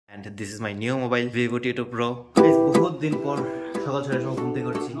and this is my new mobile Vivo T2 Pro. Guys, বহুত দিন পর সকাল ছয়টার সময় ঘুম থেকে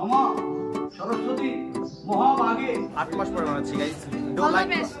উঠেছি। সরস্বতী মহাভাগে 8 মাস পর বানাচ্ছি guys.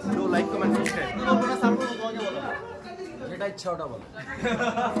 Do like comment subscribe. তোমরা সাপোর্ট তোমাকে বলো। যেটা ইচ্ছা ওটা বলো।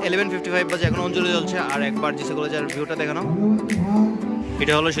 11:55 বাজে এখন অঞ্জলি চলছে আর একবার জিসে কলেজের ভিউটা দেখানো।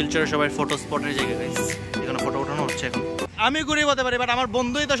 এটা হলো শিলচরের সবাই ফটো স্পটের জায়গা গাইস। এখানে ফটো ওঠানো হচ্ছে এখন। আমি গরিব হতে পারি বাট আমার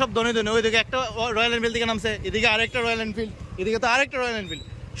বন্ধুই তো সব ধনী ধনী। ওইদিকে একটা রয়্যাল এনফিল্ড থেকে নামছে, এদিকে আরেকটা রয়্যাল এনফিল্ড, এদিকে তো আরেকটা রয়্যাল এনফিল্ড,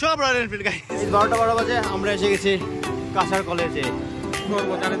 সব রয়্যাল এনফিল্ড গাইস। 12টা বাজে আমরা এসে গেছি কাছার কলেজে।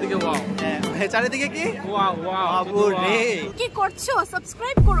 চারিদিকে ওয়াও, হ্যাঁ চারিদিকে কি ওয়াও ওয়াও বাবু রে কি করছো?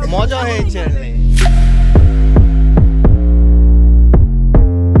 সাবস্ক্রাইব করো, মজা হয়েছে রে।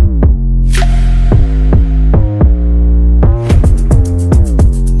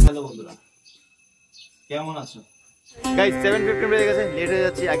 হ্যালো বন্ধুরা, কেমন আছো গাইস? 7:15 বেজে গেছে, লেট হয়ে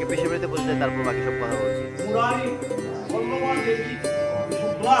যাচ্ছি। আগে পেশে বেরোতে বলতে তারপর বাকি সব কথা বলছি। মুরারি বর্ণমান দেবী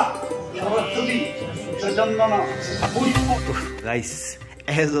শুক্লা সরস্বতী চন্দনা গাইস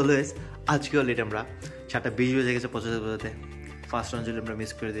অ্যাজ অলওয়েজ আজকেও লেট। আমরা 7:20 বেজে গেছে পৌঁছাতে। ফার্স্ট অঞ্জলি আমরা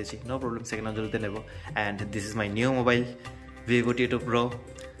মিস করে দিয়েছি, নো প্রবলেম, সেকেন্ড অঞ্জলিতে নেব। And this is my new mobile Vivo T2 Pro।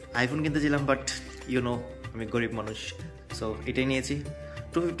 IPhone কিনতেছিলাম but you know আমি গরিব মানুষ, সো এটাই নিয়েছি।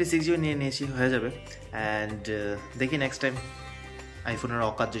 256 নিয়েছি, হয়ে যাবে। অ্যান্ড দেখি নেক্সট টাইম আইফোনের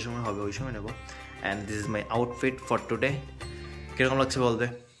অকাজ যে সময় হবে ওই সময় নেব। And this is my outfit for today. কীরকম লাগছে বলবে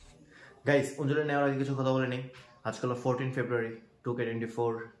গাইস? অঞ্জলি নেওয়ার আগে কিছু কথা বলে নিই। আজকাল 14 ফেব্রুয়ারি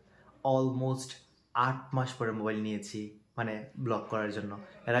 2K24, অলমোস্ট 8 মাস পরে মোবাইল নিয়েছি, মানে ব্লগ করার জন্য।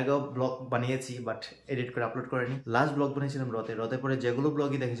 এর আগেও ব্লগ বানিয়েছি বাট এডিট করে আপলোড করিনি। লাস্ট ব্লগ বানিয়েছিলাম রথে পরে যেগুলো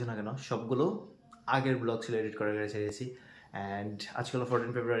ব্লগই দেখেছো না কেন সবগুলো আগের ব্লগ ছিল, এডিট করে ছেড়েছি। অ্যান্ড আজকাল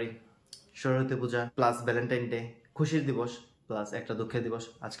 14 ফেব্রুয়ারি, সরস্বতী পূজা প্লাস ভ্যালেন্টাইন ডে, খুশির দিবস প্লাস একটা দুঃখের দিবস।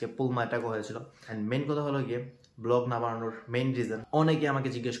 আজকে পুলমা অ্যাটাকও হয়েছিল। অ্যান্ড মেন কথা হলো গিয়ে ব্লগ না বানানোর মেইন রিজন। অনেকে আমাকে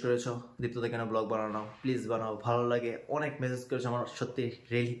জিজ্ঞেস করেছো দীপ্তদা কেন ব্লগ বানানো, প্লিজ বানাও, ভালো লাগে। অনেক মেসেজ করেছো, আমার সত্যি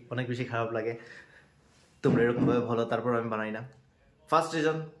রিয়েলি অনেক বেশি খারাপ লাগে তোমরা এরকমভাবে ভালো, তারপর আমি বানাই না। ফার্স্ট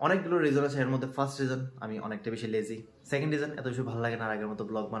রিজন, অনেকগুলো রিজন আছে, এর মধ্যে ফার্স্ট রিজন আমি অনেকটা বেশি লেজি। সেকেন্ড রিজন, এত বেশি ভালো লাগে না আগের মতো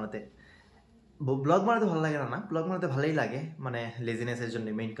ব্লগ বানাতে। ব্লগ বানাতে ভালো লাগে না, ব্লগ বানাতে ভালোই লাগে, মানে লেজিনেসের জন্য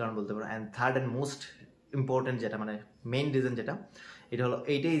মেইন কারণ বলতে পারো। And third and most important যেটা, মানে মেইন রিজন যেটা, এটা হলো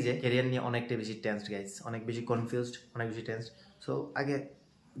এইটাই যে ক্যারিয়ার নিয়ে অনেকটা বেশি টেন্সড গাইস, অনেক বেশি কনফিউজড, অনেক বেশি টেন্সড। সো আগে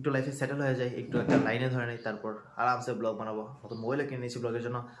একটু লাইফে সেটেল হয়ে যায়, একটু একটা লাইনে ধরে নেই, তারপর আরামসে ব্লগ বানাবো। নতুন মোবাইলও কিনে নিয়েছি ব্লগের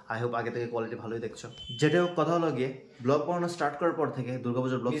জন্য। আই হোপ আগে থেকে কোয়ালিটি ভালোই দেখছো। যেটা হোক, কথা হলো গিয়ে ব্লগ বানানো স্টার্ট করার পর থেকে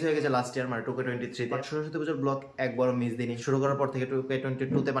দুর্গাপুজোর ব্লগ হয়ে গেছে লাস্ট ইয়ার, মানে 2K23 তে। সরস্বতী পুজোর ব্লগ একবারও মিস দিইনি। শুরু করার পর থেকে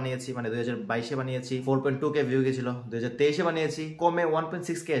 2K22 তে বানিয়েছি, মানে 2022-এ বানিয়েছি। 4.2K ভিউ গেছিল। 2023-এ বানিয়েছি, কমে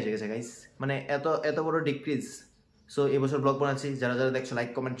 1.6K এসে গেছে গাইস, মানে এত বড় ডিক্রিজ। সো এবছর ব্লগ বানাচ্ছি, যারা দেখছো লাইক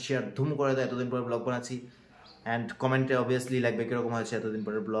কমেন্ট শেয়ার ধুম করে দেয়। এতদিন পরে ব্লগ বানাচ্ছি, অ্যান্ড কমেন্টে অবভিয়াসলি লাগবে কীরকম হয়েছে এতদিন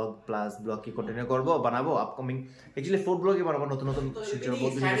পরে ব্লগ, প্লাস ব্লগ কি কন্টিনিউ করবো, বানাবো আপকামিং। অ্যাকচুয়ালি ফুড ব্লগই বানাবো, নতুন শিলচর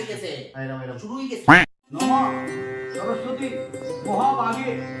ব্লগ। নমঃ সরস্বতী মহাভাগে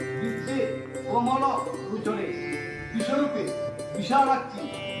বিদ্যে কমল রুচরে বিশ্বরূপে বিশালাক্ষী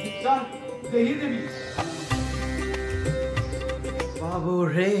বিদ্যাং দেহি দেবী। বাবু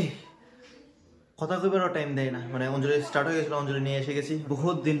রে, কথা কইবারও টাইম দেয় না, মানে অঞ্জলি স্টার্ট হয়ে গেছিলো, অঞ্জলি নিয়ে এসে গেছি।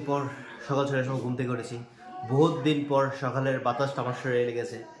 বহুত দিন পর সকাল 6টার সময় ঘুম থেকে উঠেছি। বহুত দিন পর সকালের বাতাসটা আমার শরীরে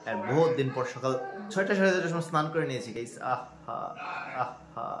লেগেছে। আর বহুত দিন পর সকাল 6টা সাড়ে 6টার সময় স্নান করে নিয়েছি গাইস।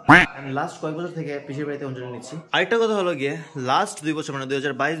 লাস্ট কয়েক বছর থেকে পিসির বাড়িতে অঞ্জলি নিচ্ছি। আরেকটা কথা হলো গিয়ে লাস্ট 2 বছর, মানে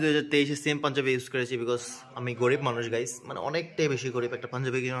 2022-2023-এ সেম পাঞ্জাবি ইউজ করেছি, বিকজ আমি গরিব মানুষ গাইস, মানে অনেকটাই বেশি গরিব, একটা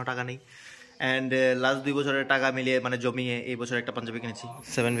পাঞ্জাবি কেনার টাকা নেই। অ্যান্ড লাস্ট 2 বছরের টাকা মিলিয়ে, মানে জমিয়ে এই বছর একটা পাঞ্জাবি কিনেছি।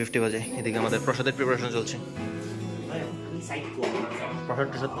 7:50 বাজে, এদিকে আমাদের প্রসাদের প্রিপারেশন চলছে। প্রসাদ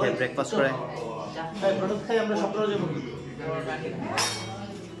টসাদ খেয়ে ব্রেকফাস্ট করে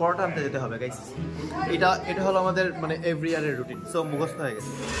পরোটা আনতে যেতে হবে গাইস। এটা হলো আমাদের মানে এভরি ইয়ারের রুটিন, সো মুখস্থ হয়ে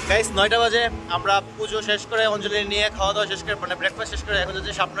গেছে গাইস। 9টা বাজে আমরা পুজো শেষ করে অঞ্জলি নিয়ে খাওয়া দাওয়া শেষ করে, মানে ব্রেকফাস্ট শেষ করে এখন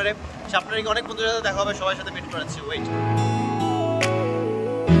যাচ্ছে সামনে অনেক বন্ধুদের সাথে দেখা হবে, সবার সাথে মিট করাচ্ছি। ওয়েট,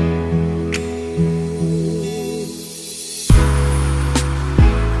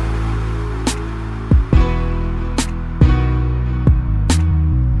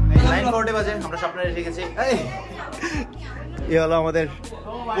 বাজে আমরা স্বপ্নে এসে গেছি। এই হলো আমাদের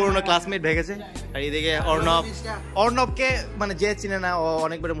পুরোনো ক্লাসমেট ভেগেছে। আর এইদিকে অর্ণবকে মানে যে চিনে না ও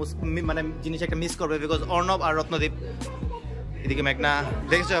অনেকবার মানে জিনিস একটা মিস করবে, বিকজ অর্ণব আর রত্নদীপ। এদিকে মেঘনা,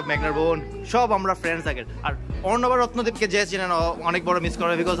 দেখেছো মেঘনার বোন, সব আমরা ফ্রেন্ডস আগের। আর অর্ণব আর রত্নদীপকে যে চিনে না অনেক বড় মিস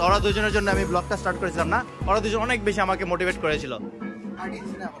করবে, বিকজ ওরা দুজনের জন্য আমি ব্লগটা স্টার্ট করেছিলাম না। ওরা দুজন অনেক বেশি আমাকে মোটিভেট করেছিল।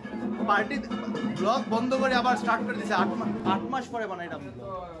 পার্টি ব্লগ বন্ধ করে আবার স্টার্ট করে দিয়েছে 8 মাস পরে বানাই এটা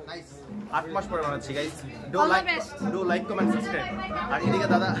নাইস 8 মাস পরে বানাচ্ছি guys do like comment subscribe আর এদিকে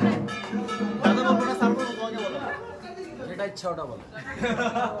দাদা বলবো না স্যার বলবো তোমাকে বলো যেটা ইচ্ছা ওটা বলো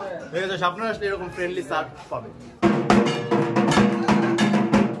এই তো আপনারা আসলে এরকম ফ্রেন্ডলি স্যার পাবে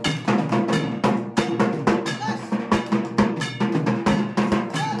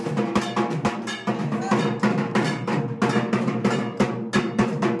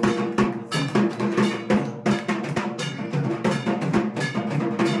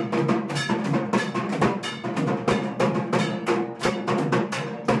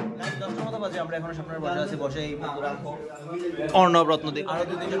অর্ণব রত্নদীপ আরো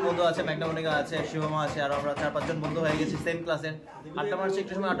 2-3 বন্ধু আছে, ম্যাকডামনিকা আছে, শিবমা আছে, আর আমরা 4-5 জন বন্ধু হয়ে গেছি সেম ক্লাসের। আড্ডা মারছি,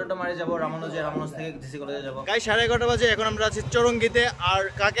 একটু সময় আড্ডা মারে যাবো রামানুজ থেকে জিসি কলেজে যাবো। গাইস 11:30 বাজে, এখন আমরা আছি চরঙ্গিতে। আর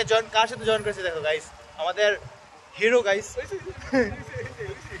কার সাথে জয়েন করেছি দেখো গাইস, আমাদের হিরো গাইস।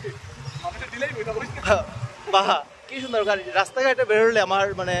 বাহ কি সুন্দর গাড়ি, রাস্তাঘাটে বেরোলে আমার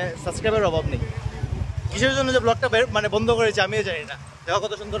মানে সাবস্ক্রাইবের অভাব নেই। কিসের জন্য যে ব্লগটা মানে বন্ধ করেছি আমিও জানি না। দেখো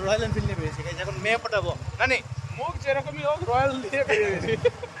কত সুন্দর রয়্যাল এনফিল্ড নিয়ে বেরিয়েছি গাইস, এখন মেয়ে পটাবো নানি মুখ যেরকমই হোক রয়্যাল নিয়ে বেরিয়েছি।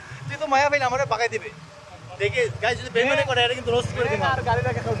 তুই তো মায়া ভাই আমারে পাকাই দিবে দেখে গাইস, যদি বেমানি করে এটা কিন্তু রোস্ট করে দিবে আর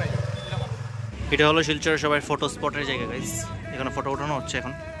গাড়িটা কেউ নাই। এটা হলো শিলচরের সবাই ফটো স্পটের জায়গা গাইস, এখানে ফটো ওঠানো হচ্ছে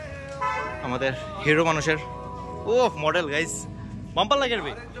এখন আমাদের হিরো মানুষের। ও মডেল গাইস, বাম্পার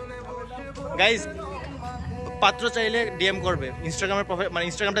লাগবে গাইস। পাত্র চাইলে ডিএম করবে, ইনস্টাগ্রামের মানে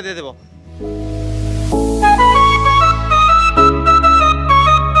ইনস্টাগ্রামটা দিয়ে দেবো।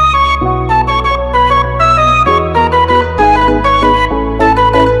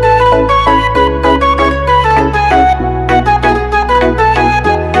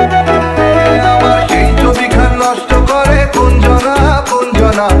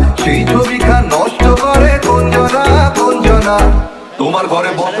 সেই ছবিখান নষ্ট করে কোনজনা তোমার ঘরে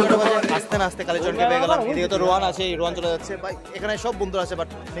আস্তে না আস্তে কালীচরণকে পেয়ে গেলাম। এদিকে তো রোহান আছে, রোহান চলে যাচ্ছে ভাই। এখানে সব বন্ধু আছে বাট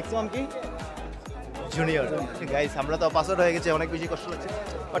ম্যাক্সিমাম কি জুনিয়র গাইস। আমরা তো পাসওয়ার্ড হয়ে গেছে, অনেক বেশি কষ্ট লাগছে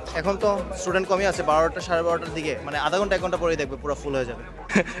বাট এখন তো স্টুডেন্ট কমই আছে। 12টা 12:30টার দিকে মানে আধা ঘন্টা 1 ঘন্টা পরেই দেখবে পুরো ফুল হয়ে যাবে।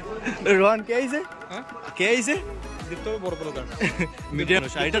 রোহান কে আইছে? কে আইছে? দীপ্ত বড় ব্লগার মিডিয়াম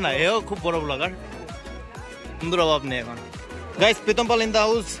এটা না, এও খুব বড় ব্লগার, বন্ধুর অভাব নেই এখন। Guys Pritam Pal in the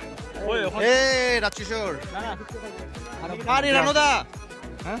house. এ রাজকিশোর আরে রানুদা,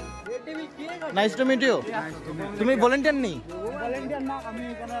 হ্যাঁ নাইস টু মিট ইউ। তুমি ভলান্টিয়ার নেই? ভলান্টিয়ার না, আমি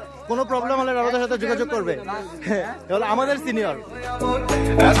এখানে কোনো প্রবলেম হলে রানুদার সাথে যোগাযোগ করবে, তাহলে আমাদের সিনিয়র।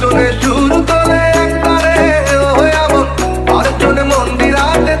 এতনে শুরু তোলে একবারে ওই আমন আরেকজনে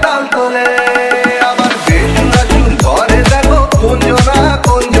মন্দিরাতে তাল তোলে আমার বেশুরা চুল ধরে দেখো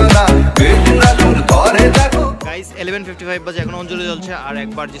কোনজনা বেশুরা চুল ধরে দেখো। গাইস 11:55 বাজে, এখন অঞ্জলি চলছে। আর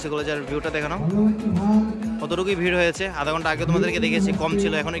একবার জিসি কলেজের ভিউটা দেখানো, কতটুকুই ভিড় হয়েছে। আধা ঘন্টা আগে তোমাদেরকে দেখেছি কম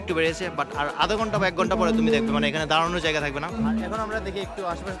ছিল, এখন একটু বেড়েছে বাট আর আধা ঘন্টা বা 1 ঘন্টা পরে তুমি দেখবে মানে এখানে দাঁড়ানোর জায়গা থাকবে না। আর এখন আমরা দেখি একটু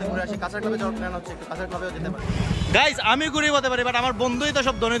আশেপাশে ঘুরে আসি। কাছার ক্লাবে যাওয়ার প্ল্যান হচ্ছে, একটু কাছার ক্লাবেও যেতে পারি। গাইস আমি ঘুরে হতে পারি বাট আমার বন্ধুই তো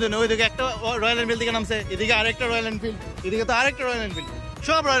সব ধনী। ওইদিকে একটা রয়্যাল এনফিল্ড থেকে নামছে, এদিকে আরেকটা রয়্যাল এনফিল্ড, এদিকে তো আরেকটা রয়্যাল এনফিল্ড,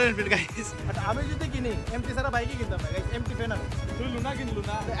 সব রয়্যাল এনফিল্ড গাইস। বাট আমি যদি কিনি এমটি সারা বাইকই কিনতাম না গাইস, এমটি ফ্যান আমি। তুই লুনা কিনলু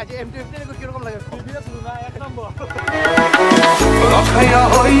না? আচ্ছা এমটি 15 কি রকম লাগে? টিভিএস লুনা এক নম্বর। রখাইয়া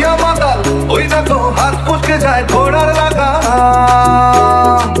হইয়া মাতাল ওই দেখো হাত পুচকে যায় ঘোড়ার লাগা।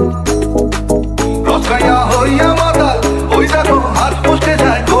 রখাইয়া হইয়া মাতাল ওই দেখো হাত পুচকে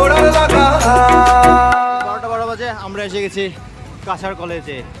যায় ঘোড়ার লাগা। 12:12 বাজে, আমরা এসে গেছি কাছার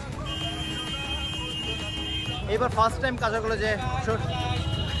কলেজে। এবার ফার্স্ট টাইম কাছার কলেজে।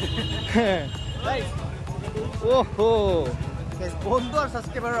 ওহো বন্ধু আর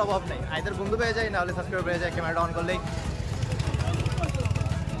সাবস্ক্রাইবারের অভাব নেই, আইদার বন্ধু পেয়ে যায় না হলে সাবস্ক্রাইবার পেয়ে যায়, ক্যামেরাটা অন করলেই।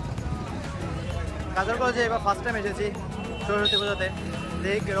 কাছার কলেজে এবার ফার্স্ট টাইম এসেছি সরস্বতী পুজোতে,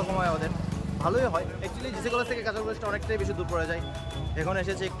 দেখি কীরকম হয় ওদের। ভালোই হয় অ্যাকচুয়ালি, জিসি কলেজ থেকে কাছার কলেজটা অনেকটাই বেশি দূর পড়ে যায়। এখন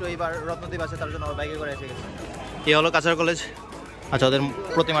এসেছি একটু, এইবার রত্নদ্বীপ আছে তার জন্য বাইকে করে এসে গেছে। এ হলো কাছার কলেজ। আচ্ছা ওদের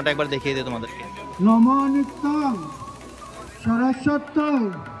প্রতিমাটা একবার দেখিয়ে দিই তোমাদেরকে। নমো নিত্যং সরস্বতী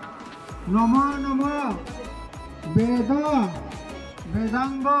নমো নমো বেদ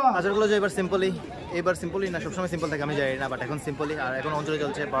বেদাঙ্গ। কাছার কলেজ এবার সিম্পলি না, সবসময় সিম্পল থাকে আমি জানি না বাট এখন সিম্পলি। আর এখন অঞ্চলে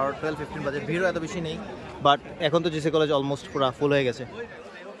চলছে 12-15 বাজে, ভিড়ও এত বেশি নেই বাট এখন তো জিসি কলেজ অলমোস্ট পুরো ফুল হয়ে গেছে।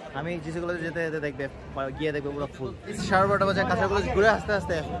 আমি জিসি কলেজে যেতে যেতে দেখবে গিয়ে দেখবে পুরো ফুল। 12:30 বাজে, কাছার কলেজ ঘুরে আস্তে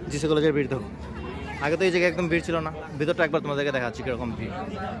আস্তে জিসি কলেজের ভিড়। তো আগে তো এই জায়গায় একদম ভিড় ছিল না, ভিতরটা একবার তোমাদেরকে দেখাচ্ছি কিরকম ভিড়।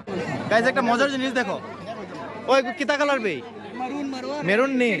 গাইস একটা মজার জিনিস দেখো, ওই কিতা কালার বে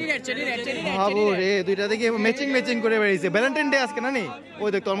মেরুন নেই বাবু রে, দুইটা দেখি ম্যাচিং করে বেরিয়েছে। ভ্যালেন্টাইন ডে আজকে না নি, ওই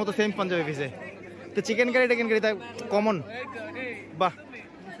দেখ তোর মতো সেম পাঞ্জাবি পিছে। তো চিকেন কারি তা কমন, বাহ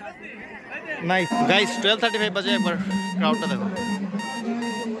নাইস। গাইস 12:35 বাজে, একবার ক্রাউডটা দেখো।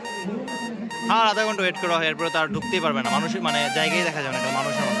 আর আধা ঘন্টা ওয়েট করো, এরপরে তো আর ঢুকতেই পারবে না, মানুষের মানে জায়গায় দেখা যাবে না,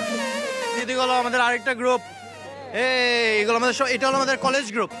 মানুষের মানুষ। এদিকে হলো আমাদের আরেকটা গ্রুপ, এগুলো আমাদের এটা হলো আমাদের কলেজ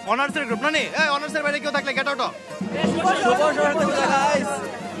গ্রুপ, অনার্সের গ্রুপ না নি? অনার্সের বাইরে কেউ থাকলে গেট আউট।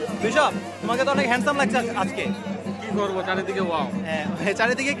 বিশপ, তোমাকে তো অনেক হ্যান্ডসাম লাগছে আজকে। কি করবো, চারিদিকে ওয়াও। হ্যাঁ,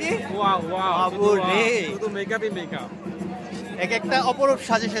 চারিদিকে কি ওয়াও ওয়াও, বাবু রে, শুধু মেকআপই মেকআপ। এক একটা অপরূপ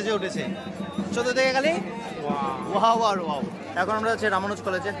সাজে সেজে উঠেছে, চতুর্দিকে খালি ওয়াও আর ওয়াও। এখন আমরা যাচ্ছি রামানুজ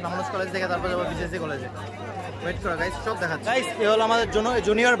কলেজে, রামানুজ কলেজ থেকে তারপর যাবো বিজেসি কলেজে। ওয়েট করো গাইস, সব দেখাচ্ছি। গাইস, এ হলো আমাদের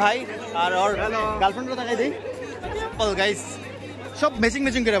জুনিয়র ভাই আর ওর গার্লফ্রেন্ডও দেখাই দিই। গাইস সব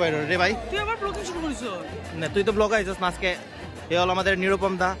ম্যাচিং করে বাইরে রে ভাই। তুই আবার ব্লগিং শুরু করিস না? তুই তো ব্লগ আইছিস না আজকে। এ হলো আমাদের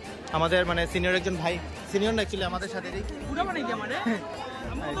নিরুপম দা, আমাদের মানে সিনিয়র একজন ভাই, সিনিয়র না অ্যাকচুয়ালি আমাদের সাথে। পুরা মানে কি আমারে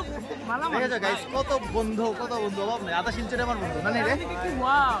গাইস কত বন্ধু অভাব নেই। আদা শিলচর আমার বন্ধু না রে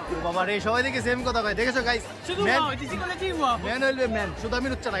বাবা রে, সবাই দেখে সেম কথা কয়। দেখেছো গাইস, ম্যান হইলবে ম্যান, শুধু আমি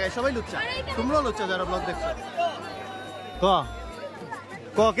লুচ্চা না গাইস, সবাই লুচ্চা, তোমরাও লুচ্চা যারা ব্লগ দেখছো।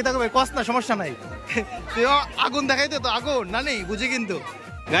 কিতা কবে কস না, সমস্যা নাই। তুই আগুন দেখাইতে তো আগুন না নেই বুঝি। কিন্তু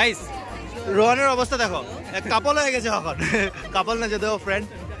গাইস রোহানের অবস্থা দেখো, কাপল হয়ে গেছে এখন। কাপল না যদিও ফ্রেন্ড,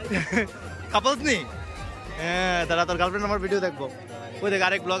 কাপলস নি। হ্যাঁ, তারা তোর গার্লফ্রেন্ড আমার ভিডিও দেখবো। ওই দেখ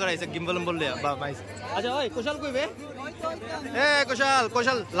আরেক ব্লগার আইছে, গিম্বলম বললে বা মাইস। আচ্ছা ওই কোশাল কইবে,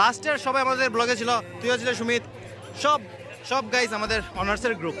 কোশাল লাস্ট ইয়ার সবাই আমাদের ব্লগে ছিল, তুইও ছিল, সুমিত, সব গাইস আমাদের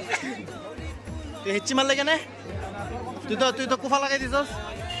অনার্সের গ্রুপ। তুই হেচ্ছি মারলে কেন? তুই তো কুফা লাগাই দিছস।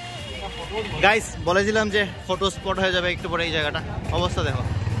 গাইস বলেছিলাম যে ফটো স্পট হয়ে যাবে একটু পরে এই জায়গাটা, অবস্থা দেখো।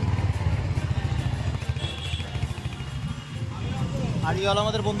 আর এই হলো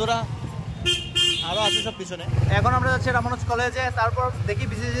আমাদের বন্ধুরা, আরো আছে সব পিছনে। এখন আমরা যাচ্ছি রামানুজ কলেজে, তারপর দেখি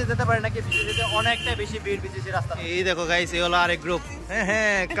বিসিসি যেতে পারি নাকি। বিসিসিতে অনেকটাই বেশি ভিড় বিসিসি রাস্তা। এই দেখো গাইস, এই হলো আরেক গ্রুপ।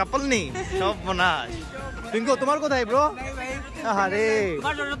 হ্যাঁ কাপল নি, সব বোনাস। পিঙ্কু তোমার কোথায় ব্রো? আরে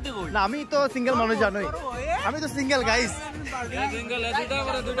না, আমি তো সিঙ্গেল মানুষ, জানোই আমি তো সিঙ্গেল গাইস।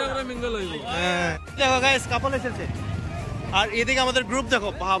 দেখো গাইস কাপল এসেছে। আর এদিকে আমাদের গ্রুপ দেখো,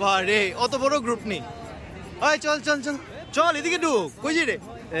 বাবা রে অত বড় গ্রুপ নেই। ওই চল চল চল চল, এদিকে ঢুক। বুঝি রে,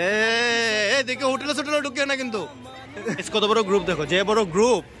 দেখে হোটেলে ছোটেলে ঢুকে না কিন্তু। কত বড় গ্রুপ দেখো, যে বড়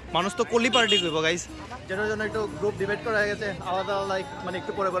গ্রুপ মানুষ তো কলি পার্টি করবো গাইস। যেটার জন্য একটু গ্রুপ ডিভাইড করা হয়ে গেছে, আলাদা আলাদা, মানে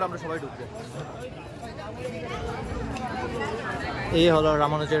একটু পরে আমরা সবাই ঢুকবো। এই হলো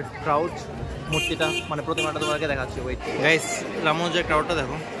রামানুজের ক্রাউড, মূর্তিটা মানে প্রতিমাটা তোমাকে দেখাচ্ছি। ওয়েট গাইস, রামানুজের ক্রাউডটা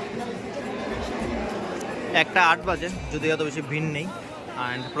দেখো। 1:08 বাজে, যদিও এত বেশি ভিড় নেই।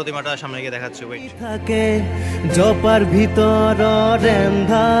 এন্ড প্রতিমাটা সামনে গিয়ে দেখাচ্ছি। ওয়েট থাকে জপার ভিতর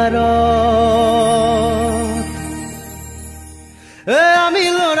রেন্ধার, আমি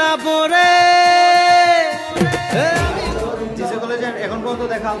লোড়া পরে। জিসি কলেজের এখন পর্যন্ত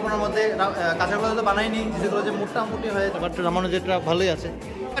দেখা আলপনার মধ্যে কাঁচার কলেজে তো বানাইনি, জিসি কলেজে মোটামুটি হয়েছে, বাট রামানুজেরটা ভালোই আছে।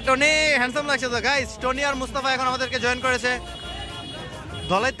 টনি হ্যান্ডসাম লাগছে তো গাইস। টনি আর মুস্তাফা এখন আমাদেরকে জয়েন করেছে,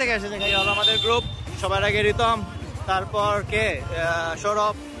 ধলাই থেকে এসেছে। এই হলো আমাদের গ্রুপ, সবার আগে রিতম, তারপর কে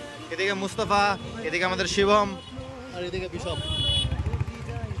সৌরভ, এদিকে মুস্তাফা, এদিকে আমাদের শিবম, আর এদিকে বিশপ।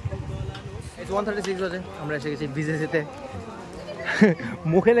 1:36 বাজে আমরা এসে গেছি বিজেসিতে।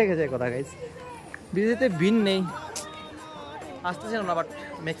 মুখে লেগেছে কথা গাইস, বিজেসিতে ভিড় নেই, আসতেছিলাম না, বাট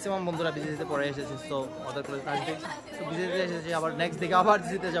ম্যাক্সিমাম বন্ধুরা বিজেসিতে পরে এসেছে, তো ওদের কলেজ আসবে। তো বিজেসিতে এসেছি, আবার নেক্সট দিকে আবার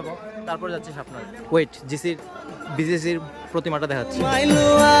জিসিতে যাবো, তারপর যাচ্ছি সাপনার। ওয়েট, বিজেসির প্রতিমাটা দেখাচ্ছি।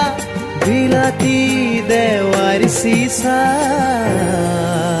 বিলাতি দেওয়ার সিসা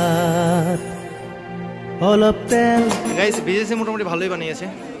অলপ তেল। গাইস বিজেসি মোটামুটি ভালোই বানিয়েছে,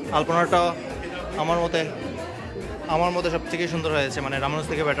 আলপনাটা আমার মতে সব থেকে সুন্দর হয়েছে, মানে রামানুজ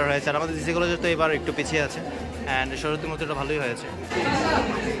থেকে বেটার হয়েছে। আর আমাদের জিসি কলেজের তো এবার একটু পিছিয়ে আছে, অ্যান্ড সরস্বতী মূর্তিটা ভালোই হয়েছে।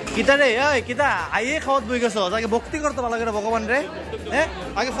 কিতা রে, কিতা আইয়ে খাওয়াত বই গেছ, আগে ভক্তি করতে ভালো করে ভগবান রে। হ্যাঁ,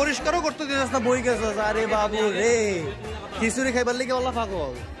 আগে পরিষ্কারও করতে দিস না, বই গেছ। আরে বাবু রে, খিচুড়ি খাইবার লিগে বলা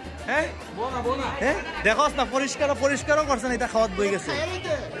পাগল। হ্যাঁ হ্যাঁ, দেখোস না পরিষ্কারও করছে না, এটা খাওয়াত বই গেছে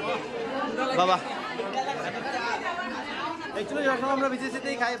বাবা। অ্যাকচুয়ালি যখন আমরা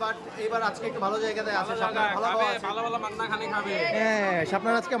বিজেসিতেই খাই, বাট এবার আজকে একটু ভালো জায়গাতে আছে, ভালো মাগনা খানি খাবে। হ্যাঁ,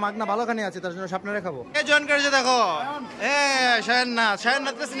 সাপনার আজকে মাগনা ভালো খানি আছে, তার জন্য সাপনারে খাবো। কে জয়েন করেছে দেখো,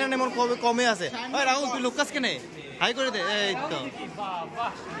 শায়ননাথকে সিনিয়র নেমর কমে আছে। ওই রাহুল, তুই লুকাস কেনে হাই করে দে। এই তো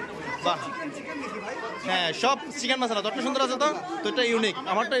বাহ, হ্যাঁ সব চিকেন মশলা, তোরটা সুন্দর আছে তো, তোরটা ইউনিক,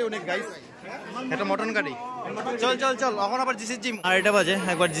 আমারটা ইউনিক গাইস। এটা মটন কারি। চল চল চল, এখন আবার জিসি জিম। আর এটা বাজে,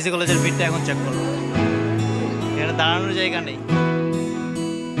 একবার জিসি কলেজের ভিড়টা এখন চেক করো, এখানে দাঁড়ানোর জায়গা নেই।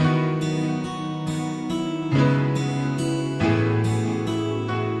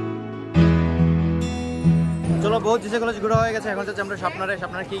 চলো, বহুত জিসি কলেজ ঘোরা হয়ে গেছে, এখন যাচ্ছি আমরা সাপনারে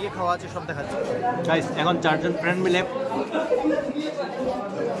কি কি খাওয়া আছে সব দেখাচ্ছি গাইস। এখন 4 জন ফ্রেন্ড মিলে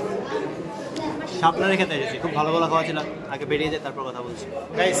শাপলারে খেতে এসেছি, খুব ভালো ভালো খাওয়া ছিল। আগে বেরিয়ে যায় তারপর কথা বলছি।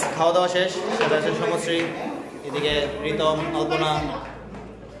 গাইস খাওয়া দাওয়া শেষ, সাথে আছে সমশ্রী, এদিকে রিতম, আলপনা,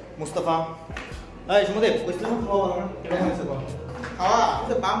 মুস্তফা। এই সমদেব কইছিলাম খাওয়া ভালো না, কেমন হয়েছে বল? খাওয়া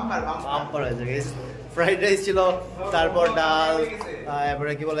তো বাম্পার হয়েছে গাইস। ফ্রাইড রাইস ছিল, তারপর ডাল,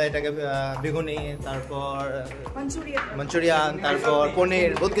 এবারে কি বলে এটাকে বেগুনি, তারপর মাঞ্চুরিয়ান, তারপর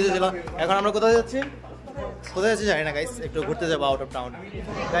পনির, বহুত কিছু ছিল। এখন আমরা কোথায় যাচ্ছি জানি না গাইস, একটু ঘুরতে যাবো আউট অফ টাউন।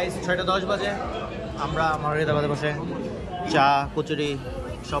 গাইস 6:10 বাজে, আমরা মারুরিদাবাদে বসে চা কচুরি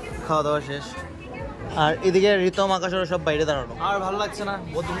সব খাওয়া দাওয়া শেষ। আর এদিকে রিতম আকাশের সব বাইরে দাঁড়ানো, আর ভালো লাগছে না,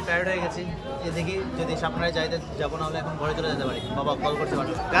 বহুত বেশি টায়ার্ড হয়ে গেছি। এদিকে যদি সামনে যাইতে যাবো, না হলে এখন ঘরে চলে যেতে পারি। বাবা কল করতে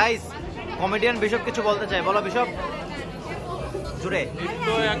পারো। গাইস কমেডিয়ান বিশপ কিছু বলতে চাই, বলো বিশপ জুড়ে।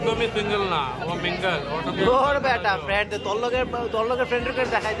 তো একদমই সিঙ্গেল না, ও মিঙ্গল। ওর বেটা ফ্রেন্ড, তোর লগে ফ্রেন্ডের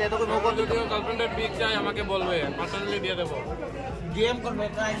কাছে দেখাই যায়, তোকে নৌকো যদি গার্লফ্রেন্ডের পিক চাই আমাকে বলবে, পার্সোনালি দিয়ে দেবো। গেম করবে,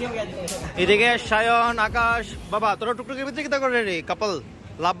 এদিকে সায়ন, আকাশ, বাবা তোরা টুকটুকের ভিতরে কিতা করে রে? কাপল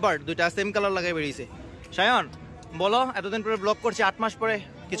লাভবার্ড দুইটা সেম কালার লাগাই বেরিয়েছে। সায়ন বলো, এতদিন পরে ব্লগ করছি, 8 মাস পরে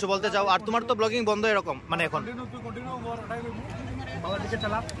কিছু বলতে চাও? আর তোমার তো ব্লগিং বন্ধ এরকম, মানে এখন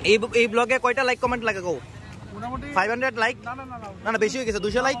এই ব্লগে কয়টা লাইক কমেন্ট লাগে গো? 500 লাইক? না না বেশি হয়ে গেছে,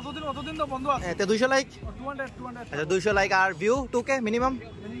 200 লাইক। 200 লাইক, আচ্ছা 200 লাইক। আর ভিউ 2K মিনিমাম?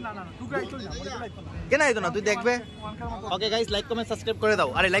 কেন আইতো না, তুই দেখবে। Okay guys, like comment subscribe করে দাও,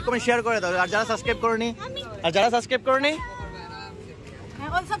 আরে লাইক কমেন্ট শেয়ার করে দাও। আর যারা সাবস্ক্রাইব করনি, সাবস্ক্রাইব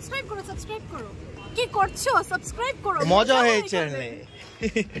করো। কি করছো? সাবস্ক্রাইব করো, মজা হয়েছে।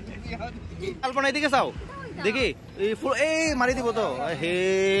 আলপনা এদিকে চাও, দেখি এই ফুল, এই মারি দিব তো। হে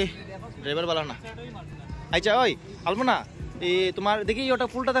ড্রাইভার বালা না। আচ্ছা ওই আলপনা, এই তোমার দেখি ওটা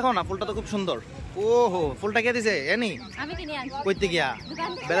ফুলটা দেখো না, ফুলটা তো খুব সুন্দর। ওহো, ফুলটা কে দিছে? এনি আমি কিনে আনছি। কইতে গিয়া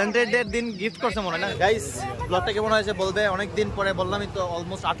ভ্যালেন্টাইন ডে দিন গিফট করছে মনে হয় না। গাইস ব্লগটা কেমন হয়েছে বলবে, অনেক দিন পরে বললামই তো,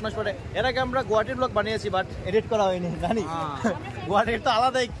 অলমোস্ট 8 মাস পরে। এর আগে আমরা গুয়াহাটির ব্লগ বানিয়েছি, বাট এডিট করা হয়নি জানি। গুয়াহাটির তো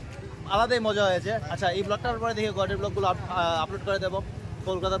আলাদাই মজা হয়েছে। আচ্ছা এই ব্লগটার পরে দেখি গুয়াহাটির ব্লগগুলো আপলোড করে দেবো।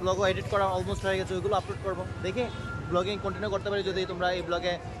 কলকাতার ব্লগও এডিট করা অলমোস্ট হয়ে গেছে, ওইগুলো আপলোড করবো। দেখি ব্লগিং কন্টিনিউ করতে পারি যদি তোমরা এই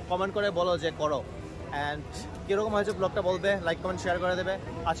ব্লগে কমেন্ট করে বলো যে করো। অ্যান্ড কীরকম হয়েছে ব্লগটা বলবে, লাইক কমেন্ট শেয়ার করে দেবে।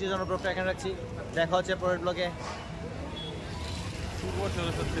 আজকের জন্য ব্লগটা এখানে রাখছি, দেখা হচ্ছে পরের ব্লগে।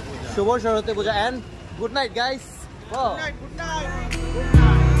 শুভ সরস্বতী পূজা অ্যান্ড গুড নাইট গাইস।